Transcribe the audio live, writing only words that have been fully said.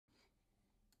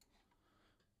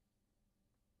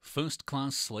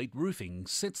First-class Slate Roofing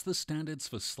sets the standards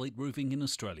for slate roofing in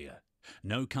Australia.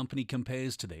 No company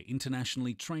compares to their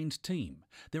internationally trained team,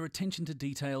 their attention to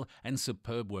detail and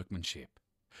superb workmanship.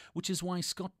 Which is why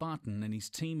Scott Barton and his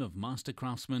team of master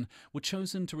craftsmen were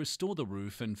chosen to restore the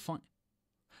roof and finial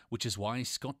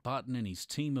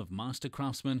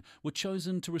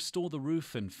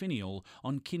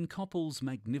on Kincoppal's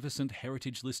magnificent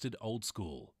heritage-listed Old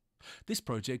School. This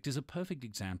project is a perfect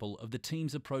example of the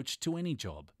team's approach to any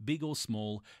job, big or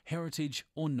small, heritage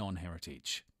or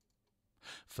non-heritage.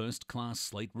 First-class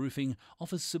Slate Roofing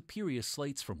offers superior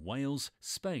slates from Wales,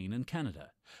 Spain and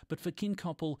Canada, but for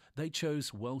Kincoppal they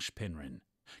chose Welsh Penryn,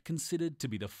 considered to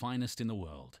be the finest in the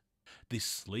world. This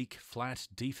sleek, flat,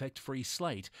 defect-free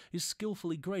slate is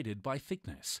skillfully graded by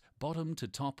thickness, bottom to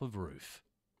top of roof.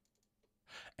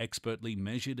 Expertly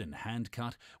measured and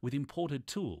hand-cut with imported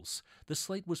tools, the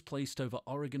slate was placed over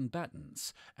Oregon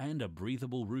battens and a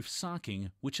breathable roof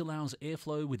sarking which allows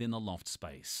airflow within the loft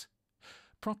space.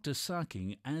 Proctor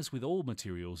sarking, as with all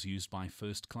materials used by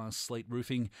first-class slate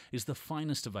roofing, is the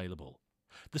finest available.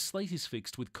 The slate is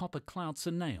fixed with copper clouts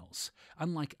and nails.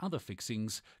 Unlike other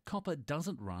fixings, copper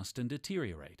doesn't rust and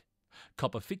deteriorate.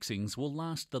 Copper fixings will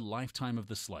last the lifetime of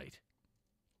the slate.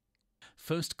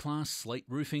 First-class Slate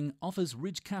Roofing offers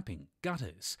ridge capping,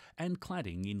 gutters and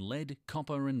cladding in lead,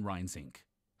 copper and Rhine zinc.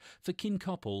 For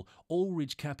Kincoppal, all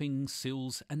ridge capping,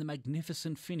 sills and the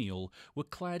magnificent finial were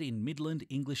clad in Midland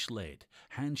English lead,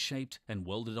 hand-shaped and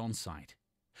welded on site.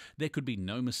 There could be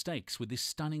no mistakes with this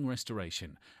stunning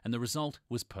restoration, and the result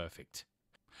was perfect.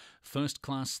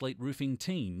 First-class Slate Roofing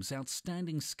team's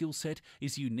outstanding skill set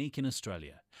is unique in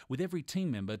Australia, with every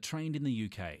team member trained in the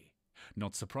UK.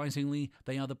 Not surprisingly,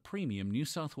 they are the premium New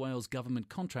South Wales government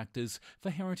contractors for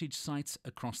heritage sites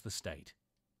across the state.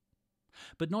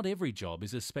 But not every job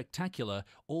is as spectacular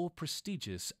or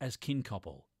prestigious as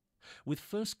Kincoppal. With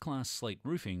first-class Slate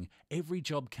Roofing, every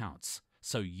job counts,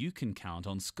 so you can count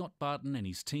on Scott Barton and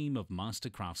his team of master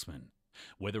craftsmen.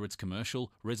 Whether it's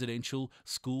commercial, residential,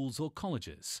 schools or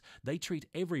colleges, they treat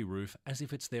every roof as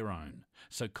if it's their own.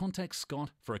 So contact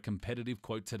Scott for a competitive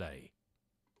quote today.